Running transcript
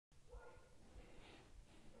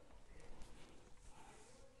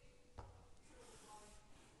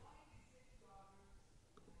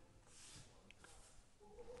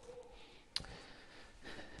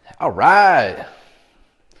All right.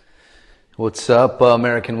 What's up,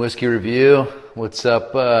 American Whiskey Review? What's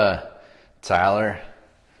up, Tyler?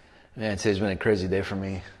 Man, today's been a crazy day for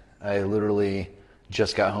me. I literally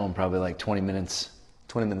just got home probably like 20 minutes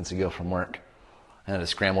ago from work. I had to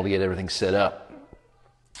scramble to get everything set up.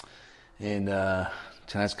 And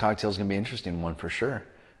tonight's cocktail is going to be an interesting one for sure.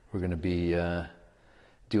 We're going to be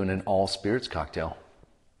doing an all spirits cocktail.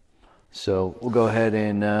 So we'll go ahead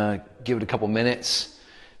and give it a couple minutes,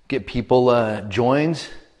 get people joined.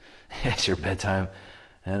 It's your bedtime.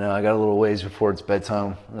 And I got a little ways before it's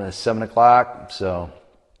bedtime, 7 o'clock. So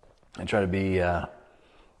I try to be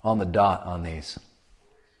on the dot on these.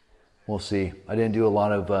 We'll see. I didn't do a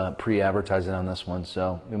lot of pre-advertising on this one,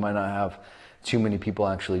 so we might not have too many people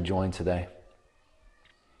actually join today.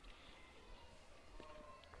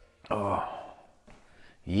 Oh,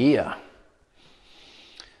 yeah.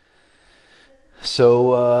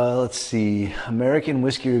 So let's see. American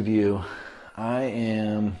Whiskey Review. I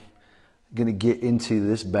am going to get into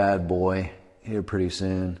this bad boy here pretty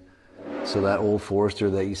soon. So that Old Forester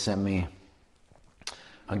that you sent me,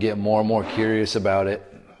 I'm getting more and more curious about it.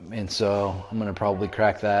 And so I'm going to probably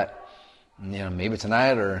crack that, maybe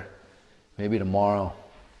tonight or maybe tomorrow.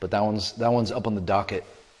 But that one's up on the docket.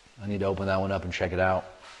 I need to open that one up and check it out.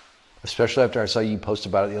 Especially after I saw you post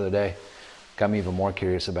about it the other day. Got me even more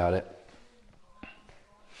curious about it.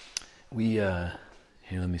 Here,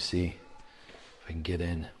 let me see if I can get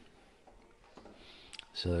in.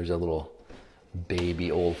 So there's a little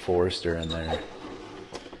baby Old Forester in there.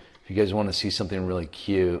 If you guys want to see something really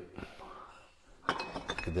cute,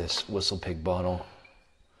 look at this Whistle Pig bottle.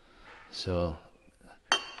 So,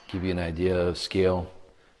 give you an idea of scale.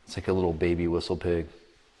 It's like a little baby Whistle Pig.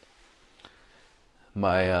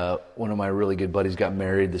 One of my really good buddies got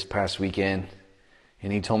married this past weekend,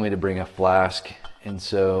 and he told me to bring a flask, and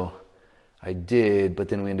so I did, but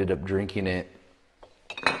then we ended up drinking it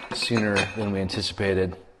sooner than we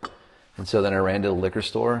anticipated. And so then I ran to the liquor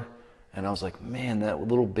store, and I was like, man, that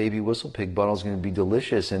little baby Whistle Pig bottle is going to be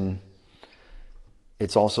delicious, and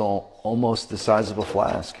it's also almost the size of a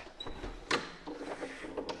flask.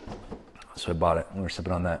 So I bought it, and we're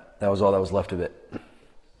sipping on that. That was all that was left of it.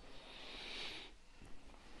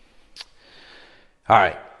 All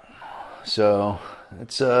right, so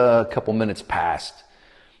it's a couple minutes past.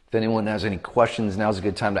 If anyone has any questions, now's a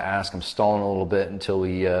good time to ask. I'm stalling a little bit until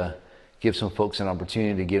we give some folks an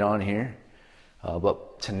opportunity to get on here.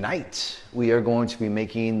 But tonight we are going to be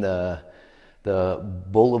making the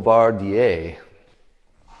Boulevardier,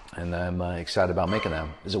 and I'm excited about making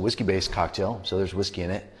them. It's a whiskey-based cocktail, so there's whiskey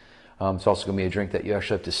in it. It's also going to be a drink that you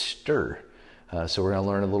actually have to stir. So we're going to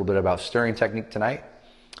learn a little bit about stirring technique tonight,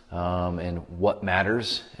 and what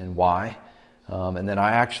matters and why. And then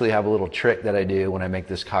I actually have a little trick that I do when I make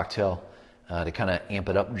this cocktail to kind of amp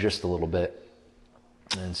it up just a little bit.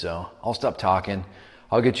 And so I'll stop talking.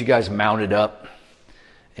 I'll get you guys mounted up,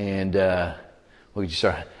 and we'll get you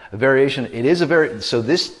started. A variation. It is so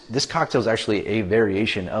this cocktail is actually a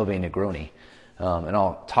variation of a Negroni, and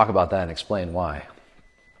I'll talk about that and explain why.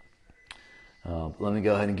 Let me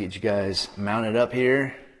go ahead and get you guys mounted up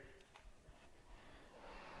here.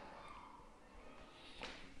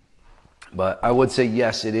 But I would say,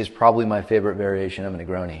 yes, it is probably my favorite variation of a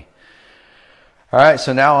Negroni. All right,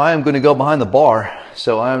 so now I am going to go behind the bar.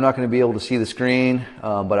 So I am not going to be able to see the screen,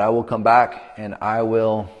 but I will come back and I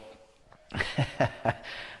will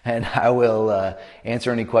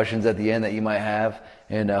answer any questions at the end that you might have.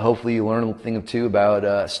 And hopefully you learn a thing or two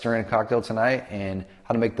about stirring a cocktail tonight and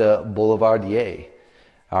how to make the Boulevardier.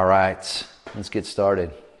 All right, let's get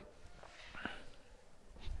started.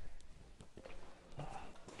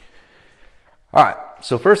 All right,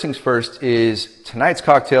 so first things first is tonight's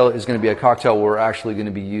cocktail is going to be a cocktail where we're actually going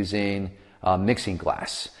to be using mixing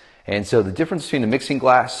glass. And so the difference between a mixing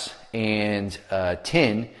glass and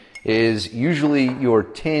tin is usually your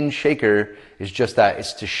tin shaker is just that,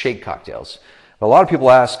 it's to shake cocktails. But a lot of people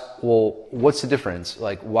ask, well, what's the difference?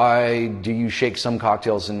 Like, why do you shake some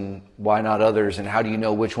cocktails and why not others? And how do you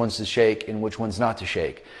know which ones to shake and which ones not to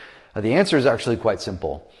shake? The answer is actually quite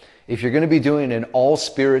simple. If you're going to be doing an all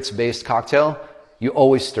spirits based cocktail, you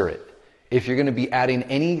always stir it. If you're going to be adding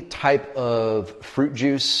any type of fruit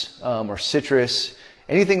juice or citrus,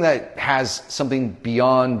 anything that has something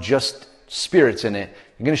beyond just spirits in it,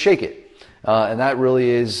 you're going to shake it. And that really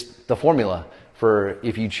is the formula for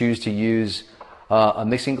if you choose to use a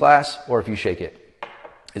mixing glass or if you shake it.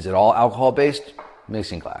 Is it all alcohol based?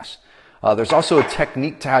 Mixing glass. There's also a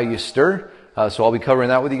technique to how you stir. So I'll be covering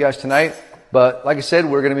that with you guys tonight. But like I said,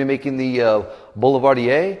 we're going to be making the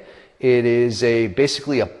Boulevardier. It is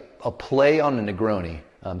basically a play on a Negroni.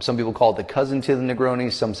 Some people call it the cousin to the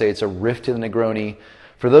Negroni. Some say it's a riff to the Negroni.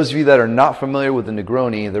 For those of you that are not familiar with the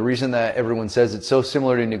Negroni, the reason that everyone says it's so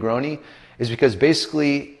similar to Negroni is because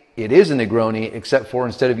basically it is a Negroni, except for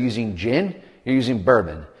instead of using gin, you're using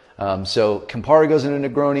bourbon. So Campari goes into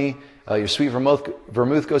Negroni, your Sweet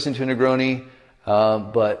Vermouth goes into a Negroni,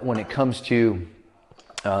 but when it comes to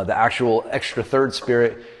the actual extra third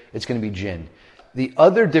spirit, it's going to be gin. The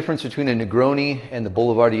other difference between a Negroni and the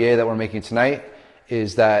Boulevardier that we're making tonight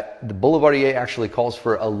is that the Boulevardier actually calls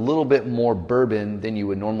for a little bit more bourbon than you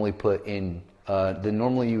would normally put in,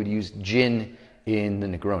 normally you would use gin in the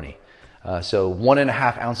Negroni. So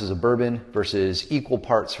 1.5 ounces of bourbon versus equal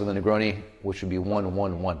parts for the Negroni, which would be 1,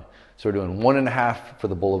 1, 1. So we're doing 1.5 for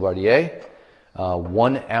the Boulevardier,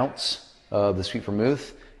 1 ounce of the Sweet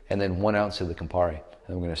Vermouth, and then 1 ounce of the Campari.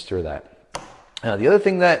 And we're going to stir that. The other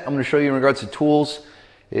thing that I'm going to show you in regards to tools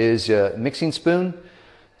is a mixing spoon.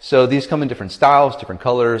 So these come in different styles, different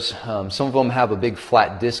colors. Some of them have a big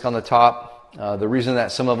flat disc on the top. The reason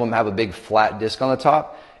that some of them have a big flat disc on the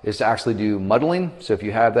top is to actually do muddling. So if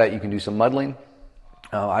you have that, you can do some muddling.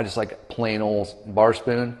 I just like a plain old bar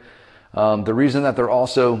spoon. The reason that they're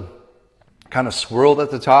also kind of swirled at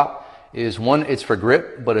the top is, one, it's for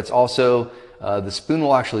grip, but it's also the spoon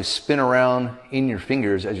will actually spin around in your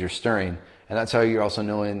fingers as you're stirring. And that's how you're also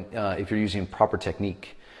knowing if you're using proper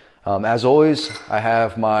technique. As always, I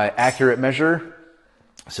have my accurate measure.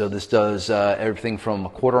 So this does everything from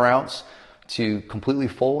 1/4 ounce to completely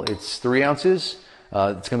full. It's 3 ounces.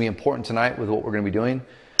 It's going to be important tonight with what we're going to be doing.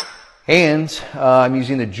 And I'm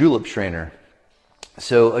using the julep strainer.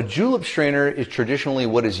 So a julep strainer is traditionally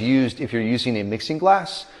what is used if you're using a mixing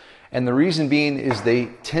glass. And the reason being is they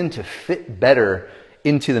tend to fit better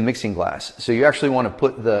into the mixing glass. So you actually want to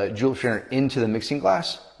put the julep strainer into the mixing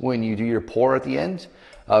glass when you do your pour at the end.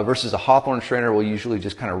 Versus a Hawthorne strainer will usually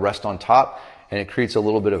just kind of rest on top, and it creates a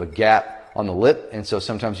little bit of a gap on the lip, and so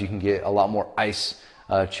sometimes you can get a lot more ice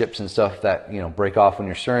chips and stuff that break off when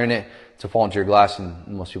you're stirring it to fall into your glass, and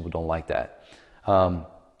most people don't like that.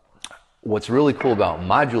 What's really cool about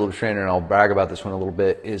my julep strainer, and I'll brag about this one a little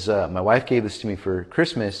bit, is my wife gave this to me for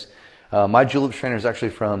Christmas. My julep strainer is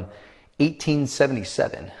actually from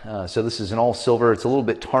 1877. So this is an all silver. It's a little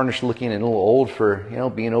bit tarnished looking and a little old for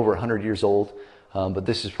being over 100 years old. But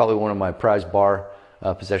this is probably one of my prized bar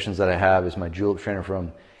possessions that I have, is my julep strainer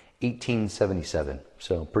from 1877.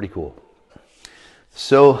 So pretty cool.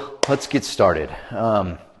 So let's get started.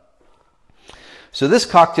 So this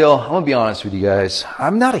cocktail, I'm going to be honest with you guys,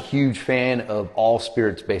 I'm not a huge fan of all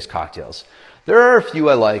spirits based cocktails. There are a few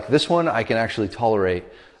I like. This one I can actually tolerate.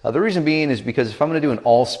 The reason being is because if I'm going to do an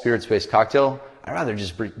all spirits based cocktail, I'd rather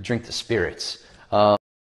just drink the spirits.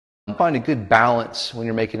 Find a good balance when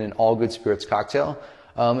you're making an all good spirits cocktail.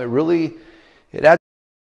 It adds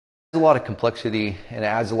a lot of complexity and it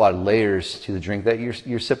adds a lot of layers to the drink that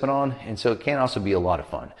you're sipping on, and so it can also be a lot of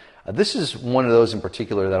fun. This is one of those in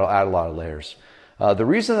particular that'll add a lot of layers. The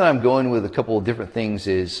reason that I'm going with a couple of different things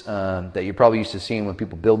is that you're probably used to seeing when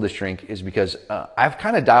people build this drink is because I've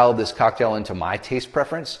kind of dialed this cocktail into my taste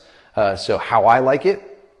preference, so how I like it.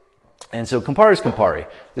 And so Campari is Campari.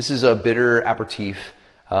 This is a bitter aperitif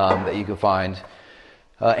that you can find.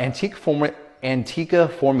 Antica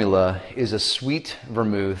Formula is a sweet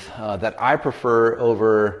vermouth that I prefer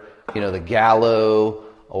over the Gallo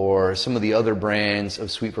or some of the other brands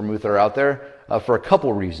of sweet vermouth that are out there for a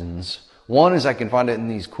couple reasons. One is I can find it in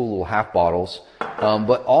these cool little half bottles,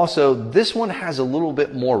 but also this one has a little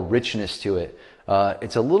bit more richness to it.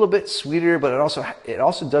 It's a little bit sweeter, but it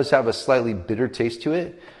also does have a slightly bitter taste to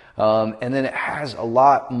it. And then it has a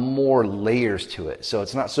lot more layers to it. So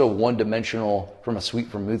it's not so one-dimensional from a sweet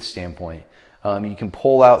vermouth standpoint. You can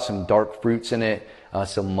pull out some dark fruits in it,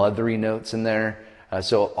 some mothery notes in there.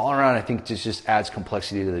 So all around, I think this just adds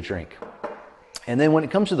complexity to the drink. And then when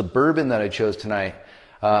it comes to the bourbon that I chose tonight,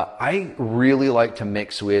 I really like to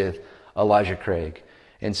mix with Elijah Craig.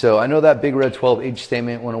 And so I know that Big Red 12 age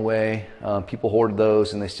statement went away. People hoard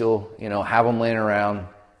those and they still, have them laying around.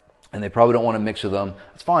 And they probably don't want to mix with them.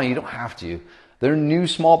 It's fine, you don't have to. Their new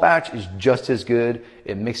small batch is just as good.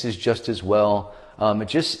 It mixes just as well. It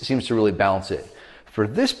just seems to really balance it. For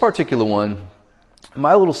this particular one,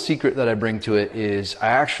 my little secret that I bring to it is I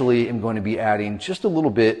actually am going to be adding just a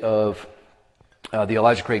little bit of the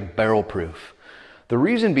Elijah Craig Barrel Proof. The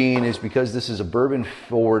reason being is because this is a bourbon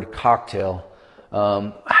forward cocktail.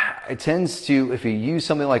 It tends to, if you use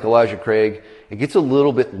something like Elijah Craig, it gets a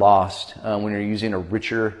little bit lost when you're using a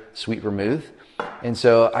richer sweet vermouth. And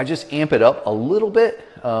so I just amp it up a little bit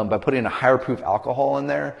by putting a higher proof alcohol in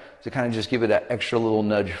there to kind of just give it that extra little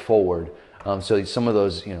nudge forward. So some of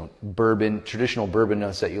those, traditional bourbon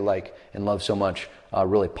notes that you like and love so much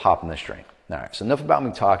really pop in this drink. All right, so enough about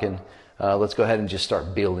me talking. Let's go ahead and just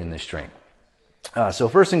start building this drink. So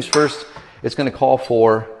first things first, it's going to call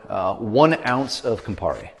for 1 ounce of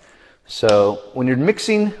Campari. So when you're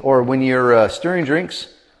mixing or when you're stirring drinks,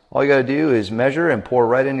 all you got to do is measure and pour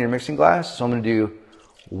right in your mixing glass. So I'm going to do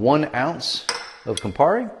 1 ounce of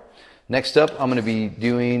Campari. Next up, I'm going to be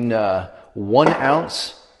doing 1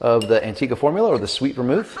 ounce of the Antica formula or the Sweet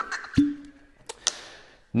Vermouth.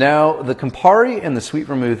 Now, the Campari and the Sweet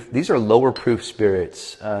Vermouth, these are lower proof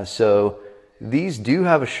spirits. So these do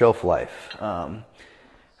have a shelf life.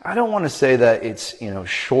 I don't want to say that it's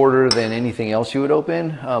shorter than anything else you would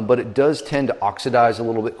open, but it does tend to oxidize a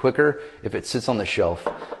little bit quicker if it sits on the shelf.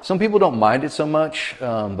 Some people don't mind it so much,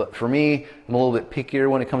 but for me, I'm a little bit pickier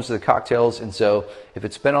when it comes to the cocktails, and so if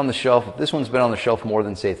it's been on the shelf, if this one's been on the shelf more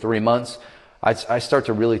than say 3 months, I start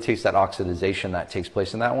to really taste that oxidization that takes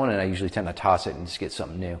place in that one, and I usually tend to toss it and just get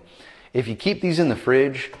something new. If you keep these in the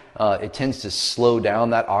fridge, it tends to slow down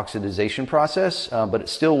that oxidization process, but it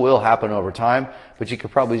still will happen over time. But you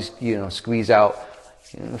could probably, squeeze out,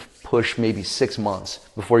 push maybe 6 months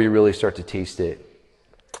before you really start to taste it.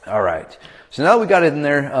 All right. So now that we got it in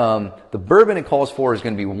there, the bourbon it calls for is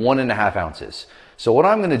going to be 1.5 ounces. So what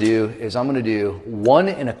I'm going to do is I'm going to do 1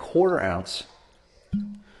 1/4 ounce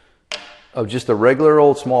of just a regular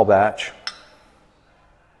old small batch.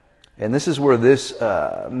 And this is where this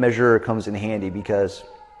measure comes in handy because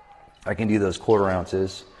I can do those 1/4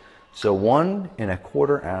 ounces. So 1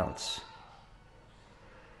 1/4 ounce.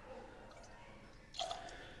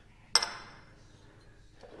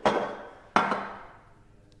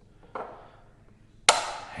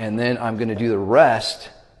 And then I'm going to do the rest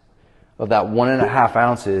of that 1.5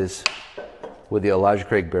 ounces with the Elijah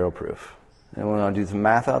Craig Barrel Proof. And we're going to do some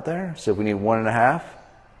math out there. So if we need 1.5,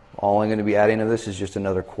 all I'm going to be adding to this is just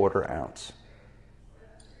another 1/4 ounce.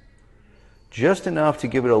 Just enough to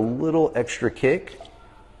give it a little extra kick,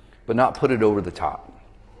 but not put it over the top.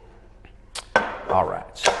 All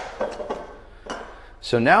right.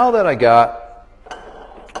 So now that I got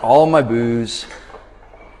all of my booze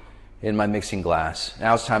in my mixing glass,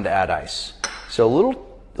 now it's time to add ice. So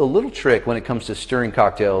a little trick when it comes to stirring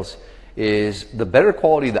cocktails is the better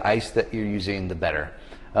quality the ice that you're using, the better.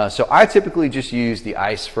 So I typically just use the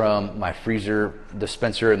ice from my freezer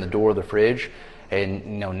dispenser in the door of the fridge,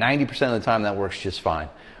 and 90% of the time that works just fine.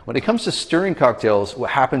 When it comes to stirring cocktails, what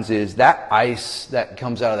happens is that ice that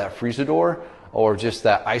comes out of that freezer door, or just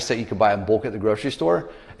that ice that you can buy in bulk at the grocery store,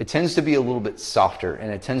 it tends to be a little bit softer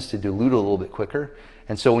and it tends to dilute a little bit quicker.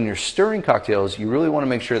 And so when you're stirring cocktails, you really want to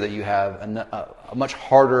make sure that you have a much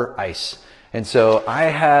harder ice. And so I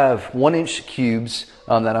have 1-inch cubes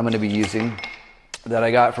that I'm going to be using, that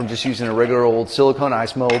I got from just using a regular old silicone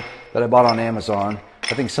ice mold that I bought on Amazon.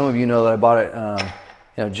 I think some of you know that I bought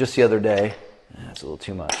it just the other day. That's a little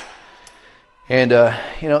too much. And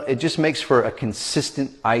it just makes for a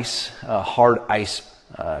consistent ice, hard ice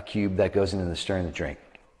cube that goes into the stirring the drink.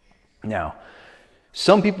 Now,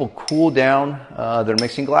 some people cool down their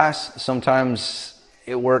mixing glass. Sometimes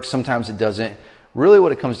it works, sometimes it doesn't. Really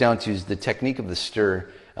what it comes down to is the technique of the stir,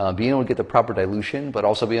 being able to get the proper dilution, but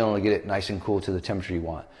also being able to get it nice and cool to the temperature you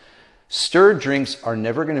want. Stirred drinks are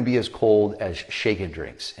never going to be as cold as shaken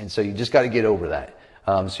drinks, and so you just got to get over that.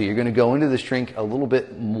 So you're going to go into this drink a little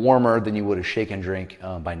bit warmer than you would a shaken drink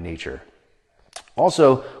by nature.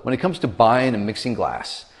 Also, when it comes to buying a mixing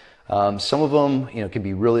glass, some of them can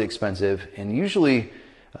be really expensive, and usually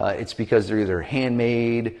it's because they're either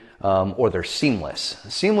handmade or they're seamless.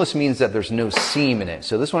 Seamless means that there's no seam in it.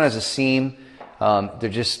 So this one has a seam. They're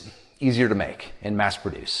just easier to make and mass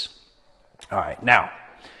produce. All right, now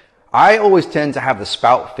I always tend to have the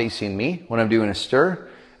spout facing me when I'm doing a stir.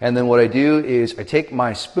 And then what I do is I take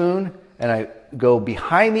my spoon and I go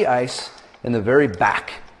behind the ice in the very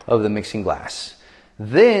back of the mixing glass.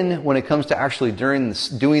 Then when it comes to actually doing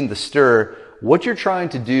the stir, what you're trying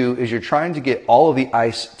to do is you're trying to get all of the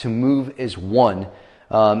ice to move as one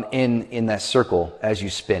in that circle as you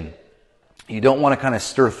spin. You don't want to kind of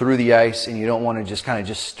stir through the ice, and you don't want to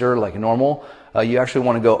just stir like normal. You actually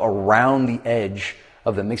want to go around the edge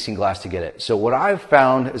of the mixing glass to get it. So what I've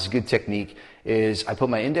found is a good technique is I put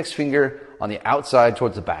my index finger on the outside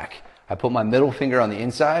towards the back. I put my middle finger on the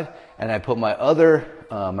inside, and I put my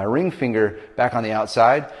my ring finger back on the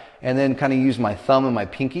outside, and then kind of use my thumb and my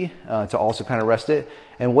pinky to also kind of rest it.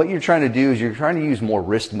 And what you're trying to do is you're trying to use more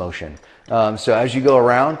wrist motion. So as you go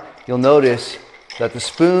around, you'll notice that the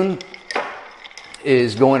spoon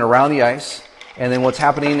is going around the ice, and then what's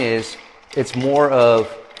happening is it's more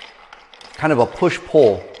of kind of a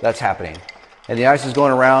push-pull that's happening. And the ice is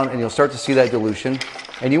going around, and you'll start to see that dilution.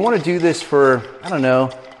 And you want to do this for,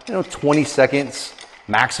 20 seconds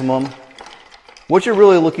maximum. What you're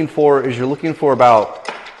really looking for is you're looking for about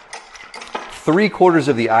 3/4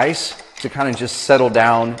 of the ice to kind of just settle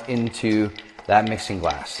down into that mixing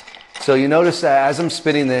glass. So you notice that as I'm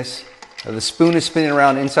spinning this, the spoon is spinning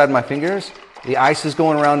around inside my fingers. The ice is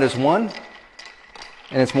going around as one,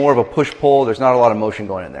 and it's more of a push-pull. There's not a lot of motion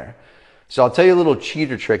going in there. So I'll tell you a little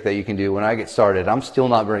cheater trick that you can do when I get started. I'm still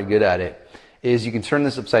not very good at it. Is you can turn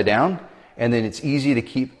this upside down, and then it's easy to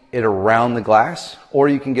keep it around the glass, or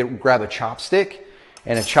you can grab a chopstick,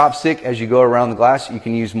 and a chopstick, as you go around the glass, you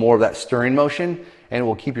can use more of that stirring motion, and it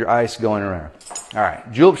will keep your ice going around. All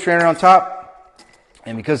right, julep strainer on top,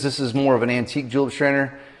 and because this is more of an antique julep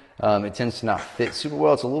strainer, it tends to not fit super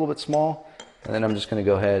well. It's a little bit small, and then I'm just going to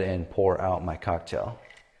go ahead and pour out my cocktail.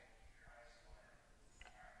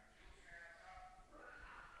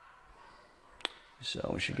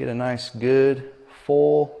 So we should get a nice, good,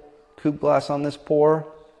 full coupe glass on this pour.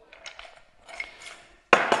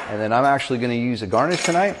 And then I'm actually going to use a garnish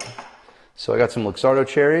tonight. So I got some Luxardo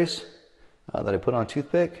cherries that I put on a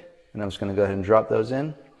toothpick, and I'm just going to go ahead and drop those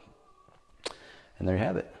in. And there you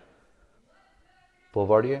have it.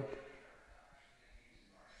 Boulevardier.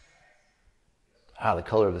 Ah, the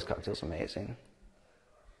color of this cocktail is amazing.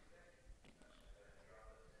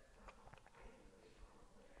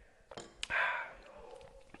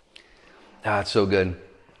 Ah, it's so good.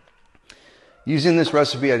 Using this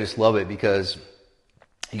recipe, I just love it because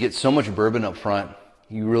you get so much bourbon up front.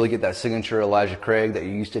 You really get that signature Elijah Craig that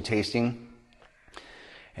you're used to tasting.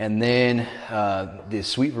 And then the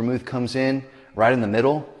sweet vermouth comes in right in the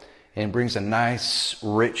middle and brings a nice,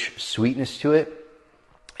 rich sweetness to it.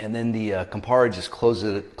 And then the Campari just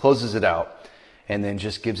closes it out and then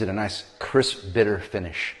just gives it a nice, crisp, bitter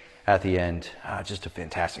finish at the end. Just a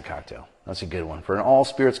fantastic cocktail. That's a good one. For an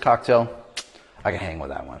all-spirits cocktail, I can hang with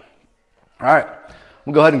that one. All right,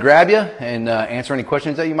 we'll go ahead and grab you and answer any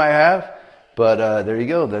questions that you might have. But there you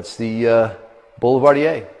go. That's the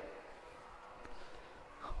Boulevardier.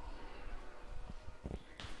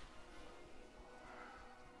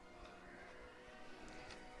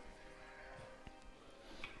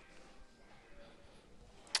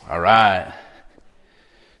 All right. You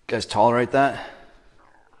guys tolerate that?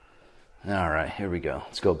 All right, here we go.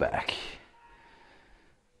 Let's go back.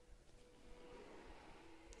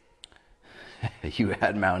 You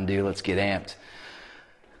had Mountain Dew. Let's get amped.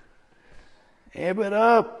 Amp it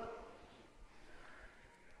up.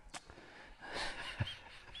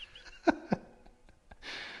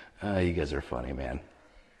 You guys are funny, man.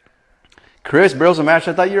 Chris, Barrels of Mash,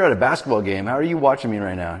 I thought you were at a basketball game. How are you watching me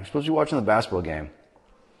right now? You're supposed to be watching the basketball game.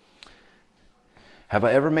 Have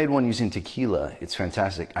I ever made one using tequila? It's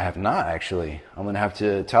fantastic. I have not, actually. I'm going to have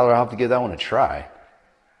to, Tyler, I'll have to give that one a try.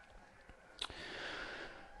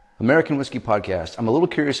 American Whiskey Podcast. I'm a little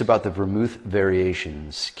curious about the vermouth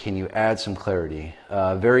variations. Can you add some clarity?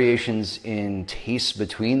 Variations in taste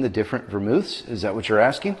between the different vermouths? Is that what you're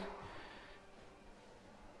asking?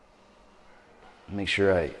 Make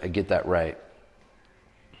sure I get that right.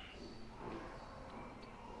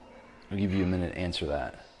 I'll give you a minute to answer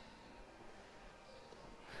that.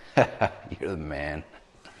 You're the man.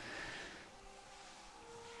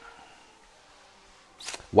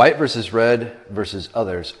 White versus red versus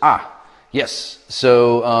others. Yes.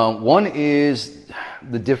 So one is,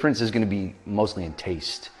 the difference is going to be mostly in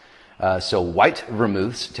taste. So white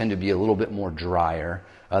vermouths tend to be a little bit more drier.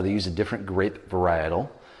 They use a different grape varietal.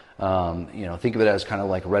 Think of it as kind of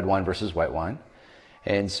like red wine versus white wine.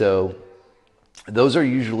 And so those are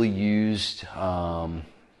usually used,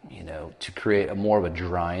 to create a more of a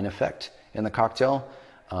drying effect in the cocktail,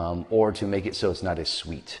 or to make it so it's not as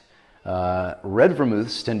sweet. Red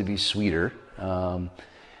vermouths tend to be sweeter.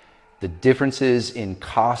 The differences in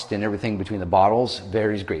cost and everything between the bottles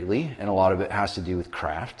varies greatly, and a lot of it has to do with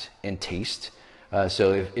craft and taste.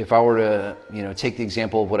 So if I were to take the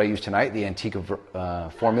example of what I use tonight, the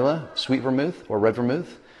Antica formula, sweet vermouth or red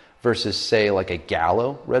vermouth, versus say like a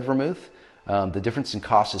Gallo red vermouth, the difference in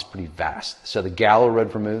cost is pretty vast. So the Gallo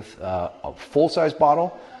red vermouth, a full-size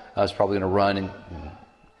bottle, is probably going to run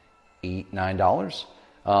in $8-9.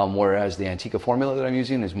 Whereas the Antica formula that I'm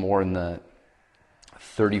using is more in the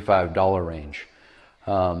 $35 range.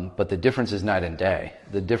 But the difference is night and day.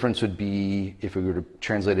 The difference would be, if we were to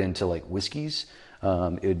translate it into like whiskeys,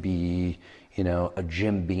 it would be, a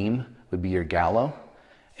Jim Beam would be your Gallo.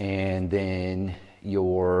 And then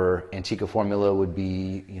your Antica formula would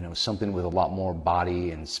be, something with a lot more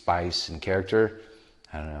body and spice and character.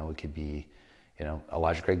 I don't know, it could be,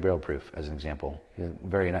 Elijah Craig Barrel Proof as an example.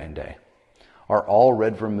 Very night and day. Are all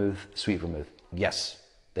red vermouth sweet vermouth? Yes,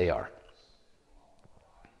 they are.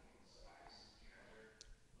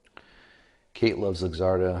 Kate loves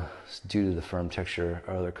Luxardo due to the firm texture.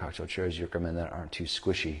 Are other cocktail cherries you recommend that aren't too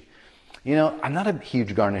squishy? You know, I'm not a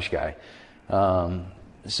huge garnish guy.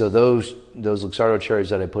 So those Luxardo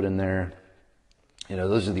cherries that I put in there, you know,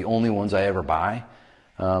 those are the only ones I ever buy.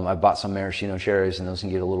 I bought some maraschino cherries, and those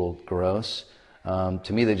can get a little gross.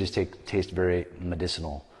 To me, they just taste very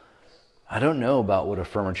medicinal. I don't know about what a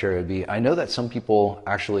firmer cherry would be. I know that some people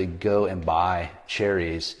actually go and buy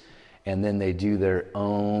cherries, and then they do their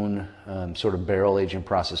own sort of barrel aging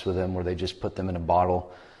process with them, where they just put them in a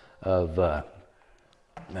bottle of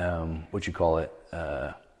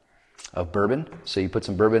of bourbon. So you put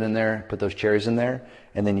some bourbon in there, put those cherries in there,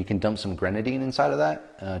 and then you can dump some grenadine inside of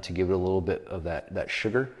that to give it a little bit of that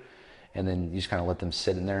sugar, and then you just kind of let them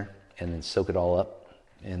sit in there and then soak it all up,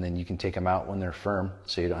 and then you can take them out when they're firm,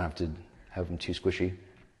 so you don't have to have them too squishy.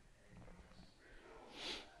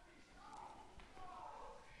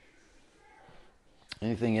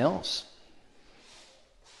 Anything else?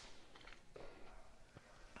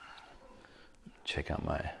 Check out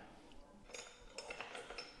my...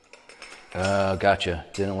 Gotcha.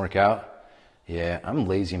 Didn't work out. Yeah, I'm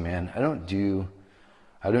lazy, man. I don't do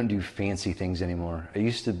fancy things anymore. I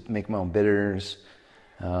used to make my own bitters,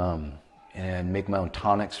 and make my own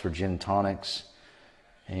tonics for gin tonics,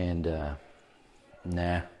 and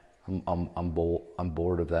nah, I'm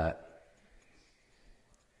bored of that.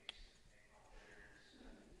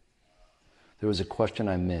 There was a question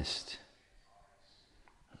I missed.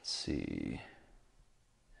 Let's see.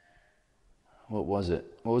 What was it?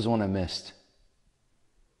 What was the one I missed?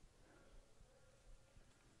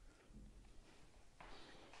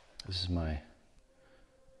 This is my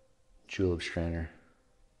julep strainer.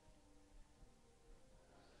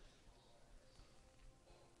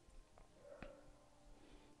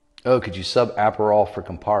 Oh, could you sub Aperol for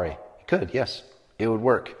Campari? You could, yes. It would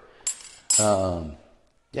work.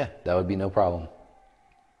 Yeah, that would be no problem.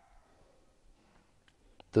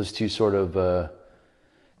 Those two sort of,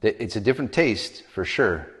 it's a different taste for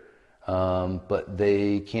sure, but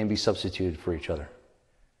they can be substituted for each other.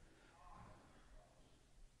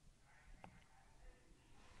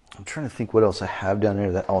 I'm trying to think what else I have down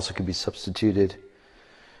there that also could be substituted.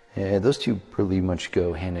 Yeah, those two pretty much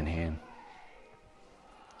go hand in hand.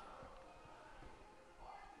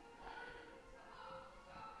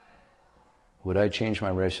 Would I change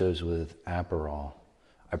my ratios with Aperol?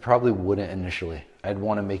 I probably wouldn't initially. I'd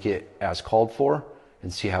want to make it as called for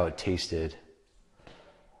and see how it tasted.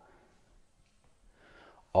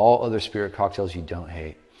 All other spirit cocktails you don't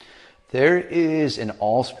hate. There is an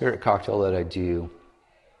all spirit cocktail that I do.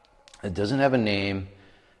 It doesn't have a name.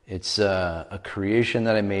 It's a creation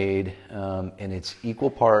that I made, and it's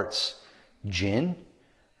equal parts gin,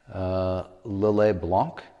 Lillet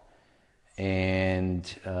Blanc,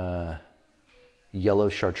 and yellow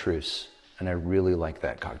chartreuse, and I really like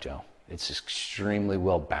that cocktail. It's extremely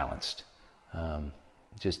well balanced.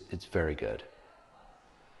 It's very good.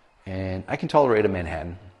 And I can tolerate a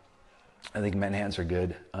Manhattan. I think Manhattans are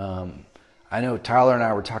good. I know Tyler and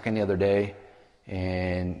I were talking the other day,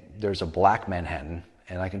 and there's a black Manhattan,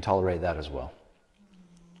 and I can tolerate that as well.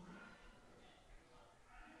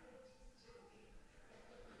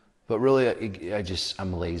 But really,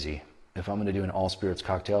 I'm lazy. If I'm going to do an all spirits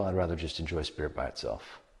cocktail, I'd rather just enjoy spirit by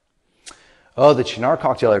itself. Oh, the Chinar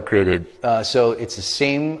cocktail I created. So it's the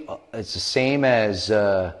same. It's the same as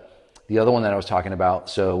the other one that I was talking about.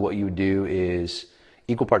 So what you would do is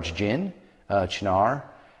equal parts gin, Chinar,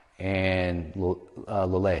 and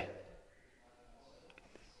Lillet.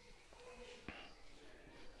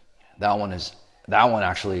 That one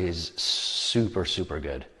actually is super, super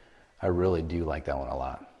good. I really do like that one a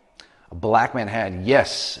lot. A Black Manhattan,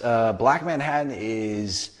 yes. Black Manhattan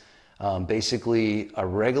is basically a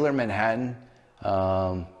regular Manhattan.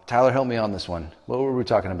 Tyler, help me on this one. What were we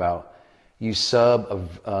talking about? You sub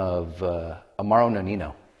of Amaro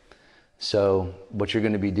Nonino. So what you're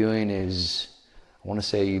going to be doing is, I want to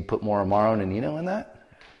say you put more Amaro Nonino in that.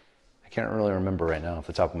 I can't really remember right now off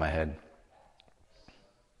the top of my head.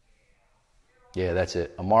 Yeah, that's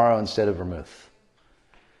it. Amaro instead of vermouth.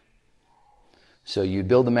 So you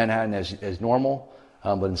build the Manhattan as normal,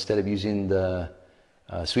 but instead of using the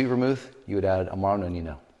sweet vermouth, you would add Amaro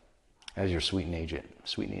Nonino as your sweetening agent.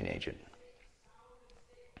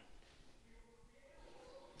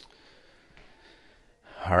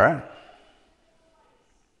 All right.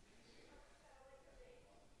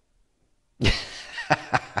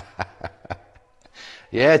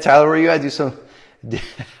 Yeah, Tyler, where you at? Do some...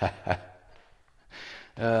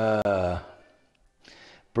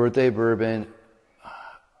 birthday bourbon.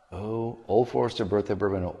 Old Forester birthday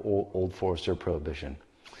bourbon or Old Forester Prohibition.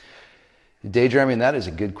 Daydreaming, that is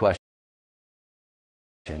a good question.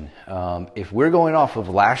 If we're going off of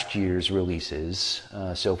last year's releases,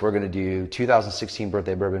 so if we're going to do 2016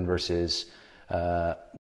 Birthday Bourbon versus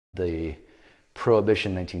the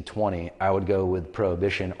Prohibition 1920, I would go with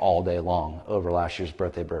Prohibition all day long over last year's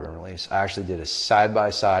Birthday Bourbon release. I actually did a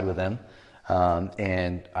side-by-side with them,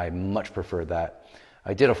 and I much preferred that.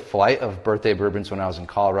 I did a flight of Birthday Bourbons when I was in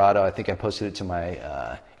Colorado. I think I posted it to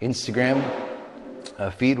my Instagram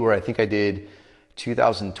feed, where I think I did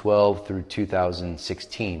 2012 through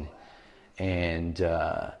 2016. And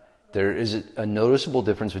there is a noticeable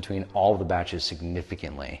difference between all of the batches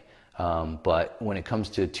significantly. But when it comes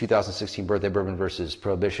to 2016 Birthday Bourbon versus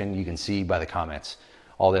Prohibition, you can see by the comments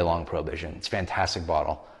all day long Prohibition. It's a fantastic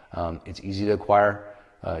bottle. It's easy to acquire,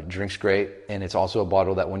 drinks great, and it's also a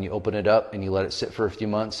bottle that when you open it up and you let it sit for a few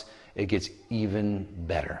months, it gets even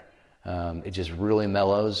better. It just really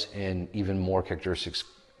mellows and even more characteristics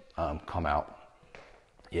come out.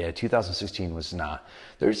 Yeah, 2016 was not.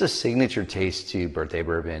 There's a signature taste to Birthday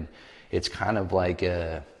Bourbon. It's kind of like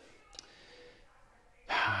a,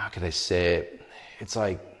 how could I say it? It's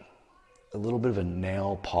like a little bit of a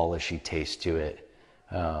nail polishy taste to it.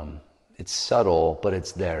 It's subtle, but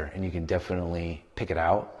it's there, and you can definitely pick it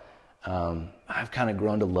out. I've kind of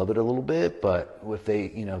grown to love it a little bit, but if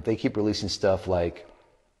they keep releasing stuff like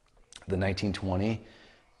the 1920,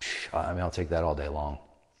 I mean, I'll take that all day long.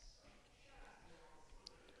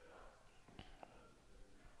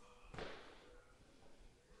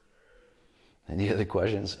 Any other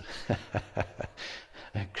questions?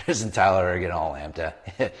 Chris and Tyler are getting all amped up.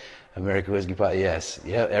 American Whiskey Pot, yes.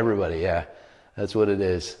 Yeah, everybody, yeah. That's what it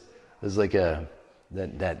is. It's like yeah,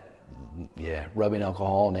 rubbing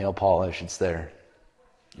alcohol, nail polish, it's there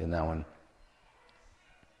in that one.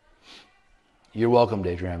 You're welcome,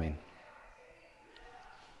 Daydreaming.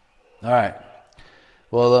 All right.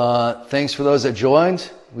 Well, thanks for those that joined.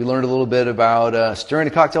 We learned a little bit about stirring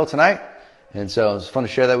a cocktail tonight. And so it was fun to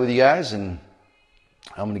share that with you guys. And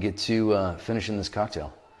I'm going to get to finishing this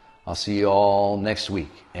cocktail. I'll see you all next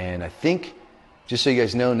week. And I think, just so you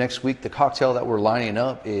guys know, next week the cocktail that we're lining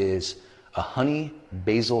up is a honey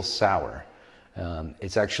basil sour.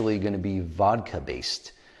 It's actually going to be vodka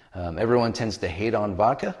based. Everyone tends to hate on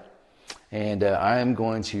vodka. And I am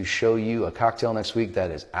going to show you a cocktail next week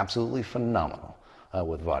that is absolutely phenomenal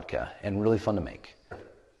with vodka and really fun to make.